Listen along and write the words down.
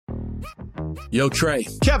Yo, Trey.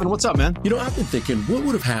 Kevin, what's up, man? You know, I've been thinking, what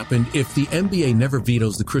would have happened if the NBA never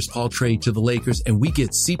vetoes the Chris Paul trade to the Lakers and we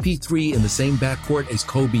get CP3 in the same backcourt as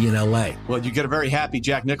Kobe in LA? Well, you get a very happy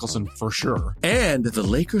Jack Nicholson for sure. And the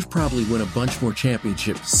Lakers probably win a bunch more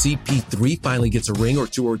championships. CP3 finally gets a ring or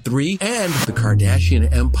two or three, and the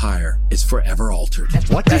Kardashian empire is forever altered.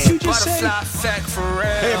 What did you just say?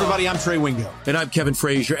 Hey, everybody, I'm Trey Wingo. And I'm Kevin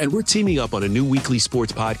Frazier, and we're teaming up on a new weekly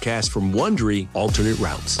sports podcast from Wondery, Alternate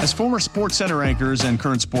Routes. As former Sports Center anchors and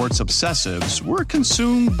current sports obsessives, we're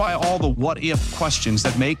consumed by all the what-if questions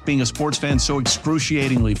that make being a sports fan so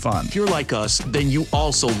excruciatingly fun. If you're like us, then you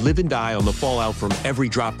also live and die on the fallout from every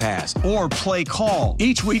drop pass. Or play call.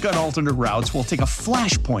 Each week on Alternate Routes, we'll take a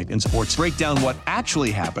flashpoint in sports, break down what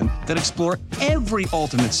actually happened, then explore every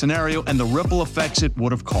alternate scenario and the ripple effects it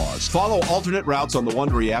would have caused. Follow Alternate Routes on the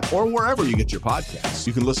Wondery app or wherever you get your podcasts.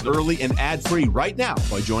 You can listen early and ad-free right now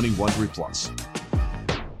by joining Wondery Plus.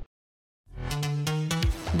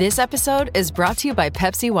 This episode is brought to you by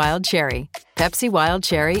Pepsi Wild Cherry. Pepsi Wild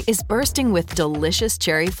Cherry is bursting with delicious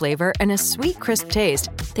cherry flavor and a sweet, crisp taste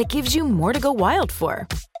that gives you more to go wild for.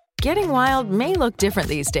 Getting wild may look different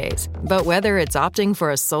these days, but whether it's opting for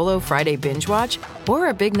a solo Friday binge watch or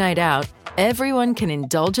a big night out, everyone can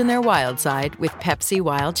indulge in their wild side with Pepsi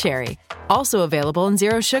Wild Cherry. Also available in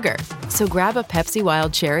Zero Sugar. So grab a Pepsi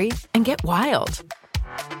Wild Cherry and get wild.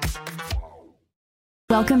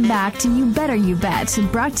 Welcome back to You Better You Bet,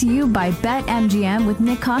 brought to you by BetMGM with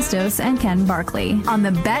Nick Costos and Ken Barkley on the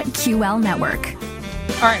BetQL network.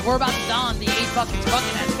 All right, we're about to don the 8Buckets bucket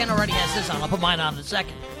hats. Ken already has this on. I'll put mine on in a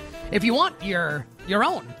second. If you want your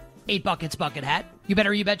own 8Buckets bucket hat,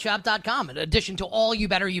 YouBetterYouBetShop.com. In addition to all You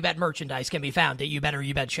Better You Bet merchandise can be found at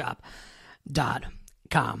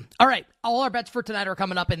YouBetterYouBetShop.com. All right, all our bets for tonight are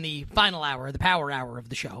coming up in the final hour, the power hour of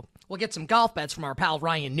the show. We'll get some golf bets from our pal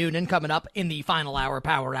Ryan Noonan coming up in the final hour,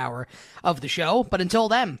 power hour of the show. But until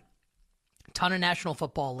then, ton of National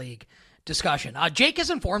Football League discussion. Jake has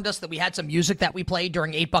informed us that we had some music that we played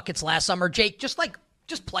during 8Buckets last summer. Jake, just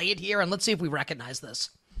play it here and let's see if we recognize this.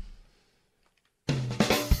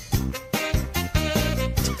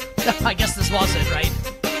 I guess this was it, right?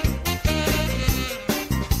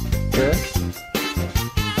 Sure.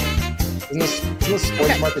 Isn't this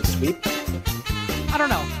sports market sweep? I don't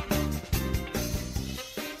know.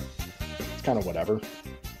 It's kind of whatever.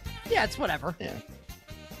 Yeah, it's whatever. Yeah.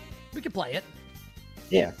 We could play it.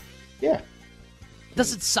 Yeah. Yeah.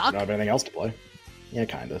 Does it suck? I don't have anything else to play. Yeah,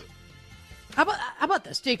 kind of. How about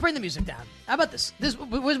this? Jake, bring the music down. How about this? This is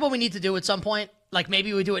what we need to do at some point. Like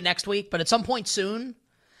maybe we do it next week, but at some point soon,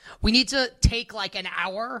 we need to take like an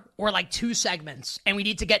hour or like 2 segments, and we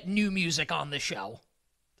need to get new music on the show.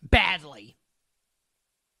 Badly.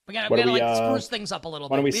 We gotta like spruce things up a little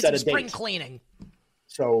bit. We need set some a spring date. cleaning.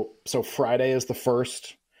 So Friday is the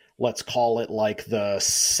 1st. Let's call it like the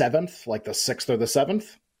 7th, like the 6th or the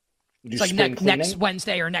 7th. It's like next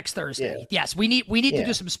Wednesday or next Thursday. Yeah. Yes, we need to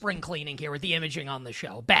do some spring cleaning here with the imaging on the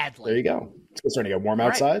show. Badly. There you go. It's starting to get warm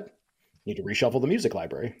outside. Right. You need to reshuffle the music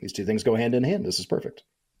library. These two things go hand in hand. This is perfect.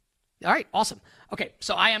 All right, awesome. Okay,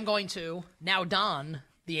 so I am going to now don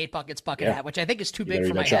the 8Buckets bucket hat, which I think is too big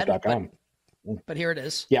for my head. But here it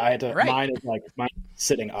is. Yeah, I had to. Right. Mine is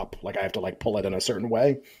sitting up. Like I have to like pull it in a certain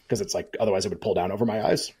way because it's like otherwise it would pull down over my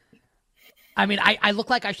eyes. I mean, I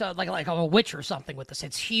look like I should like I'm a witch or something with this.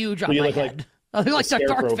 It's huge on my head. I look like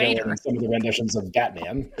Darth Vader. Some of the renditions of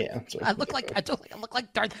Batman. Yeah, so. I look like Darth.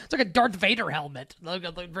 It's like a Darth Vader helmet, or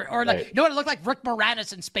like, you know what? I look like Rick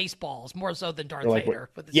Moranis in Spaceballs more so than Darth Vader.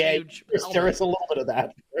 With this huge there is a little bit of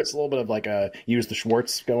that. There's a little bit of like use the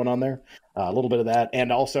Schwartz going on there. A little bit of that,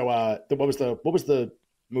 and also what was the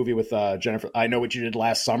movie with Jennifer? I Know What You Did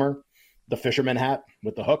Last Summer. The fisherman hat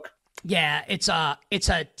with the hook. Yeah, it's a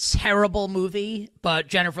terrible movie, but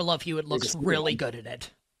Jennifer Love Hewitt looks really good in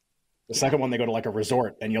it. The second one, they go to like a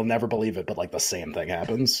resort, and you'll never believe it, but like the same thing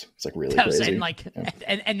happens. It's like really crazy.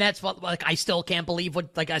 And that's what like I still can't believe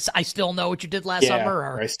what like I still know what you did last summer.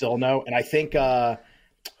 Or I still know, and I think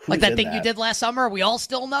like that thing you did last summer. We all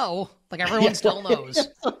still know. Like everyone still knows.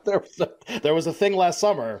 There was a thing last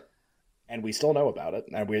summer. And we still know about it.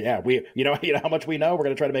 And we you know how much we know? We're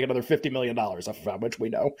going to try to make another $50 million off of how much we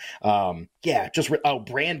know.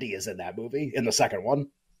 Brandy is in that movie in the second one.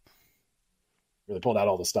 Really pulled out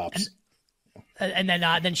all the stops. And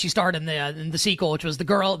then she starred in the sequel, which was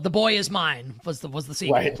The Boy Is Mine was the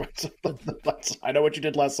sequel. Right. I Know What You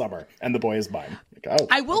Did Last Summer, and The Boy Is Mine. Like,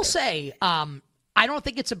 I will say, I don't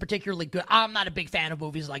think it's a particularly good. I'm not a big fan of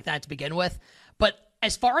movies like that to begin with, but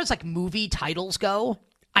as far as like movie titles go,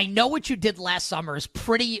 I Know What You Did Last Summer is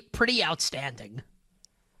pretty outstanding.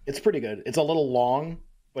 It's pretty good. It's a little long,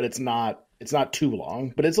 but it's not It's not too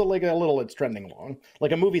long, but it's it's trending long.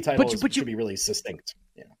 Like a movie title should be really succinct.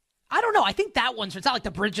 Yeah. I don't know. I think that one's, it's not like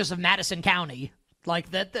the Bridges of Madison County.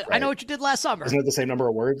 Like that. Right. I Know What You Did Last Summer. Isn't it the same number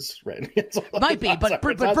of words? Right. Might be, but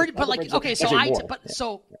like, okay,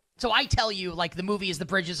 so so I tell you, like, the movie is The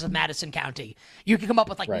Bridges of Madison County. You can come up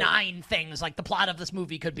with, like, 9 things. Like, the plot of this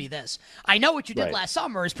movie could be this. I Know What You Did Last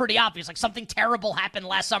Summer is pretty obvious. Like, something terrible happened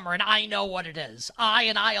last summer, and I know what it is. I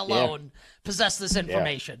and I alone possess this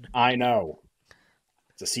information. Yeah. I know.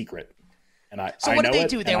 It's a secret. And so what did they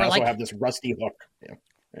do? They were also have this rusty hook. Yeah.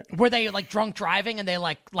 Yeah. Were they, like, drunk driving, and they,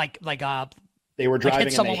 they were driving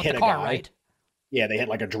hit someone and they with hit the car, a guy. Right? Yeah, they hit,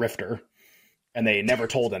 like, a drifter. And they never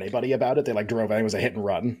told anybody about it. They, like, drove. It was a hit and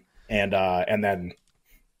run. And then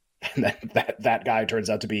that guy turns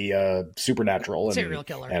out to be supernatural and serial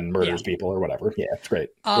killer and murders people or whatever. Yeah, it's great.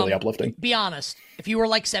 Really uplifting. Be honest. If you were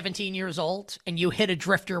like 17 years old and you hit a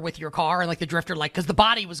drifter with your car and like the drifter, like, because the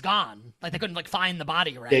body was gone, like they couldn't like find the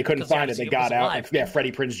body, right? They couldn't find it. They got out. Like,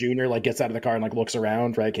 Freddie Prinze Jr. like gets out of the car and like looks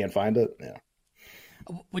around, right? Can't find it. Yeah.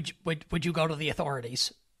 Would you go to the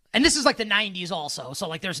authorities? And this is like the 90s also, so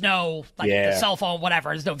like there's no like the cell phone,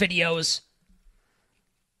 whatever. There's no videos.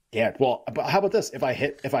 Yeah, well, but how about this? If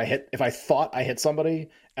I thought I hit somebody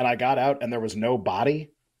and I got out and there was no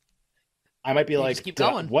body, I might be like, just keep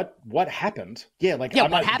going. What happened? Yeah, like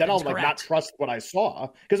then I'll like not trust what I saw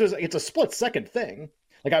because it's a split second thing.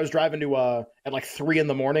 Like I was driving to at like 3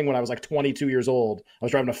 a.m. when I was like 22 years old. I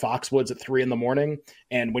was driving to Foxwoods at 3 a.m.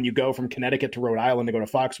 And when you go from Connecticut to Rhode Island to go to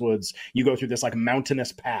Foxwoods, you go through this like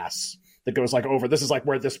mountainous pass that goes like over. This is like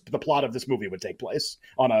where the plot of this movie would take place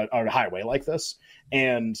on a highway like this.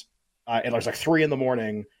 And it was like 3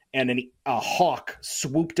 a.m. and a hawk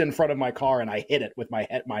swooped in front of my car and I hit it with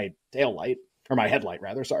my tail light or my headlight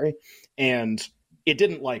rather. Sorry. And it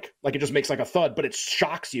didn't like it just makes like a thud, but it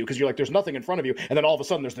shocks you because you're like, there's nothing in front of you. And then all of a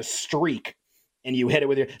sudden there's this streak and you hit it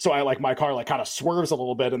with your, so I like my car like kind of swerves a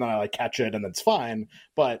little bit and then I like catch it and it's fine.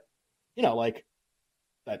 But you know, like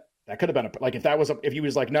that could have been like, if you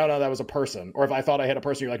was like, no, that was a person. Or if I thought I hit a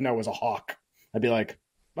person, you're like, no, it was a hawk. I'd be like,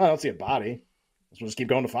 well, I don't see a body. We'll just keep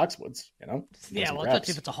going to Foxwoods, you know? Yeah, well, let's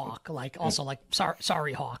see if it's a hawk. Like, also, like,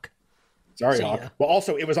 sorry, hawk. Sorry, hawk. Well,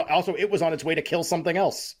 also, it was on its way to kill something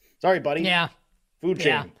else. Sorry, buddy. Yeah. Food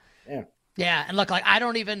chain. Yeah. Yeah, and look, like, I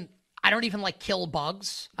don't even like kill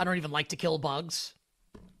bugs. I don't even like to kill bugs.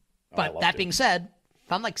 But that being said,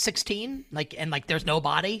 if I'm like 16, like, and like there's no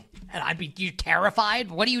body, and I'd be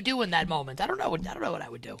terrified. What do you do in that moment? I don't know what I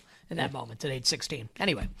would do in that moment at age 16.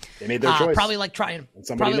 Anyway, they made their choice. Probably try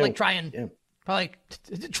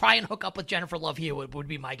and hook up with Jennifer Love Hewitt would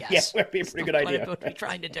be my guess. Yes, would be a pretty good idea. What are we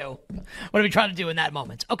trying to do? What are we trying to do in that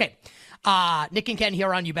moment? Okay, Nick and Ken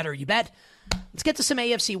here on You Better You Bet. Let's get to some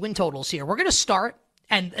AFC win totals here. We're going to start,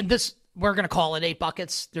 and this we're going to call it 8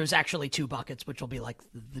 buckets. There's actually 2 buckets, which will be like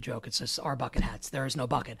the joke. It's just our bucket hats. There is no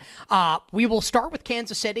bucket. We will start with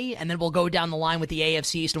Kansas City, and then we'll go down the line with the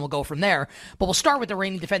AFC East, and we'll go from there. But we'll start with the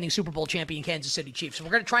reigning defending Super Bowl champion Kansas City Chiefs. So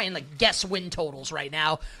we're going to try and like guess win totals right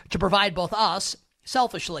now to provide both us,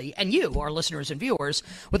 selfishly, and you, our listeners and viewers,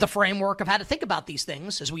 with a framework of how to think about these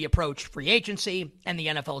things as we approach free agency and the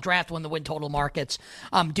NFL draft when the win total markets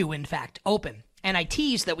do in fact open. And I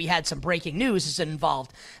teased that we had some breaking news as it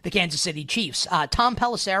involved the Kansas City Chiefs. Tom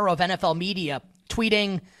Pelissero of NFL Media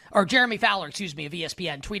Jeremy Fowler, of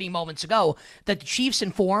ESPN, tweeting moments ago that the Chiefs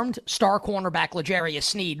informed star cornerback L'Jarius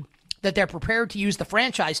Sneed that they're prepared to use the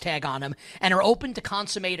franchise tag on him and are open to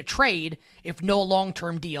consummate a trade if no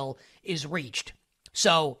long-term deal is reached.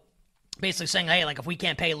 So basically saying, hey, like if we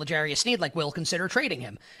can't pay L'Jarius Sneed, like we'll consider trading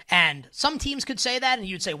him. And some teams could say that, and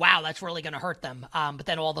you'd say, wow, that's really going to hurt them. But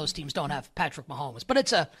then all those teams don't have Patrick Mahomes. But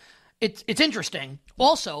it's interesting.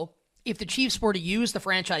 Also, if the Chiefs were to use the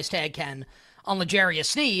franchise tag, Ken, on L'Jarius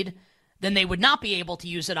Sneed, then they would not be able to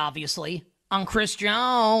use it, obviously, on Chris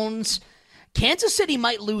Jones. Kansas City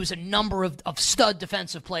might lose a number of stud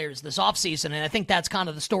defensive players this offseason, and I think that's kind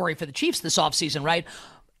of the story for the Chiefs this offseason, right?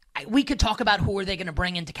 We could talk about who are they going to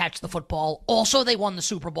bring in to catch the football. Also, they won the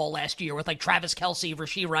Super Bowl last year with like Travis Kelce,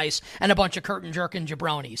 Rashee Rice, and a bunch of curtain-jerking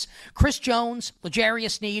jabronis. Chris Jones,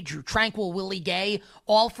 L'Jarius Sneed, Drew Tranquill, Willie Gay,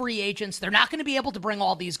 all free agents. They're not going to be able to bring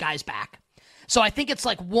all these guys back. So I think it's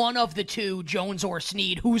like one of the two, Jones or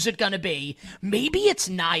Sneed. Who's it going to be? Maybe it's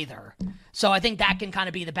neither. So I think that can kind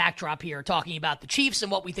of be the backdrop here, talking about the Chiefs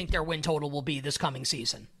and what we think their win total will be this coming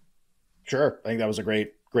season. Sure. I think that was a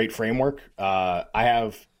great framework. I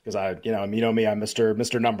have... Because you know me, I'm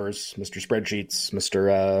Mr. Numbers, Mr. Spreadsheets,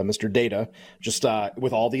 Mr. Data. Just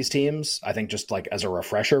with all these teams, I think just like as a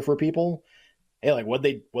refresher for people, hey, like what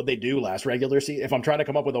they do last regular season. If I'm trying to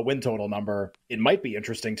come up with a win total number, it might be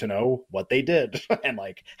interesting to know what they did and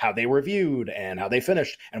like how they were viewed and how they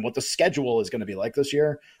finished and what the schedule is going to be like this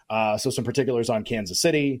year. So some particulars on Kansas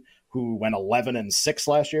City, who went 11-6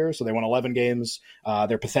 last year. So they won 11 games.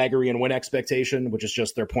 Their Pythagorean win expectation, which is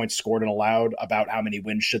just their points scored and allowed about how many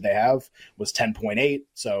wins should they have, was 10.8.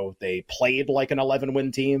 So they played like an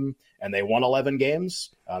 11-win team and they won 11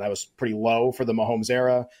 games. That was pretty low for the Mahomes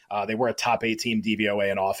era. They were a top 8 team DVOA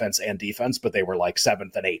in offense and defense, but they were like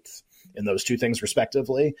 7th and 8th in those two things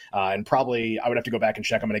respectively. And probably I would have to go back and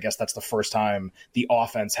check. I'm going to guess that's the first time the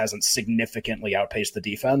offense hasn't significantly outpaced the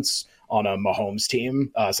defense on a Mahomes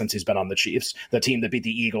team since he's been on the Chiefs. The team that beat the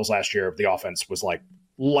Eagles last year, the offense was like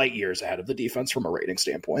light years ahead of the defense from a rating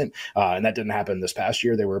standpoint. And that didn't happen this past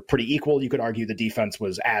year. They were pretty equal. You could argue the defense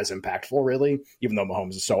was as impactful, really, even though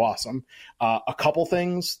Mahomes is so awesome. A couple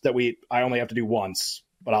things that I only have to do once,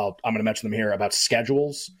 but I'm going to mention them here about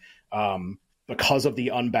schedules. Because of the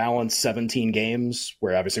unbalanced 17 games,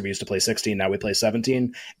 where obviously we used to play 16, now we play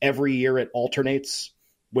 17, every year it alternates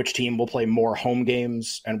which team will play more home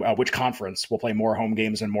games and which conference will play more home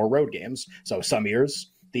games and more road games. So some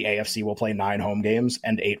years the AFC will play 9 home games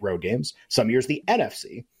and 8 road games. Some years the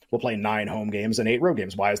NFC will play 9 home games and 8 road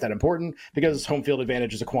games. Why is that important? Because home field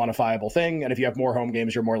advantage is a quantifiable thing. And if you have more home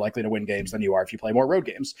games, you're more likely to win games than you are if you play more road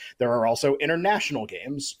games. There are also international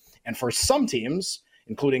games. And for some teams,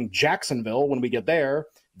 including Jacksonville, when we get there,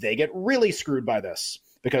 they get really screwed by this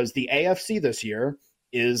because the AFC this year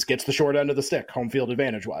gets the short end of the stick, home field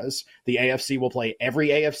advantage-wise. The AFC will play every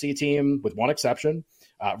AFC team, with one exception,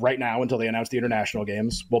 right now until they announce the international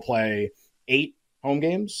games. Will play 8 home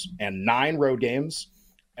games and 9 road games,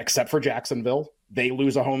 except for Jacksonville. They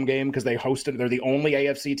lose a home game because they hosted. They're the only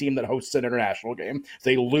AFC team that hosts an international game.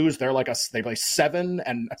 They lose. They play 7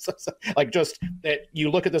 and like just that.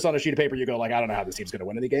 You look at this on a sheet of paper, you go like, I don't know how this team's going to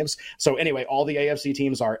win any games. So anyway, all the AFC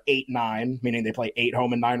teams are 8-9, meaning they play 8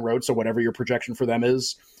 home and 9 road. So whatever your projection for them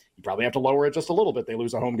is, you probably have to lower it just a little bit. They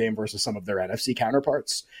lose a home game versus some of their NFC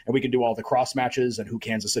counterparts, and we can do all the cross matches and who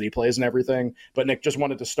Kansas City plays and everything. But Nick, just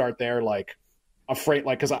wanted to start there, like. Afraid,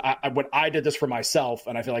 like, because when I did this for myself,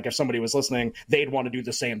 and I feel like if somebody was listening, they'd want to do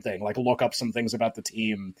the same thing, like look up some things about the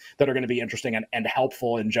team that are going to be interesting and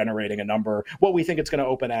helpful in generating a number, what we think it's going to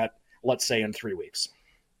open at, let's say, in 3 weeks.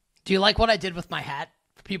 Do you like what I did with my hat?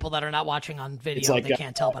 For people that are not watching on video, they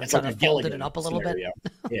can't tell, but I kind of folded it up a little bit.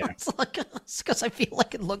 Yeah, it's because I feel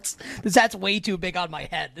like it looks. That's way too big on my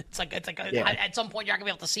head. It's like at some point you're not gonna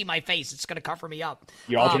be able to see my face. It's gonna cover me up.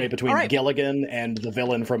 You alternate between Gilligan and the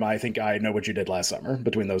villain from I Think I Know What You Did Last Summer.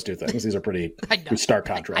 Between those two things, these are pretty stark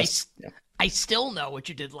contrasts. I still know what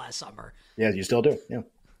you did last summer. Yeah, you still do. Yeah.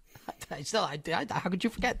 How could you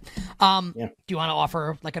forget? Do you want to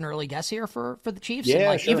offer like an early guess here for the Chiefs? Yeah,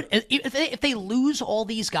 like, sure. Even if they lose all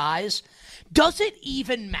these guys, does it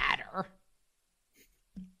even matter?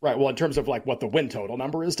 Right. Well, in terms of like what the win total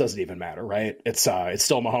number is, doesn't even matter, right? It's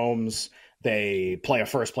still Mahomes. They play a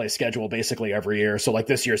first place schedule basically every year. So like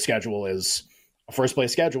this year's schedule is a first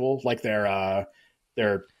place schedule. Like their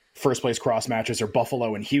first place cross matches are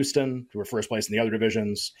Buffalo and Houston, who are first place in the other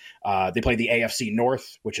divisions. They play the AFC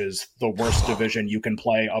North, which is the worst division you can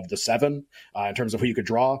play of the 7 in terms of who you could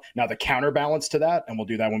draw. Now, the counterbalance to that, and we'll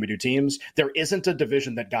do that when we do teams, there isn't a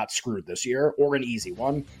division that got screwed this year or an easy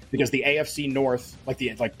one, because the AFC North,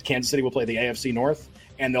 like Kansas City will play the AFC North,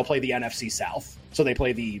 and they'll play the NFC South. So they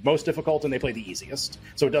play the most difficult and they play the easiest.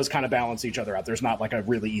 So it does kind of balance each other out. There's not like a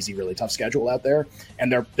really easy, really tough schedule out there.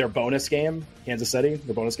 And their bonus game, Kansas City,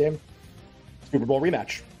 the bonus game, Super Bowl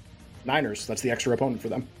rematch. Niners, that's the extra opponent for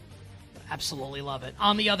them. Absolutely love it.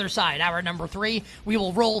 On the other side, hour number 3, we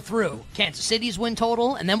will roll through Kansas City's win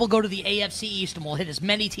total, and then we'll go to the AFC East, and we'll hit as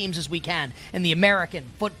many teams as we can in the American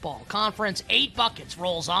Football Conference. 8 Buckets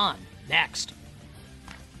rolls on next.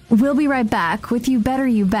 We'll be right back with You Better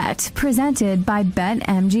You Bet, presented by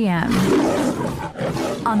BetMGM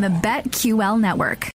on the BetQL network.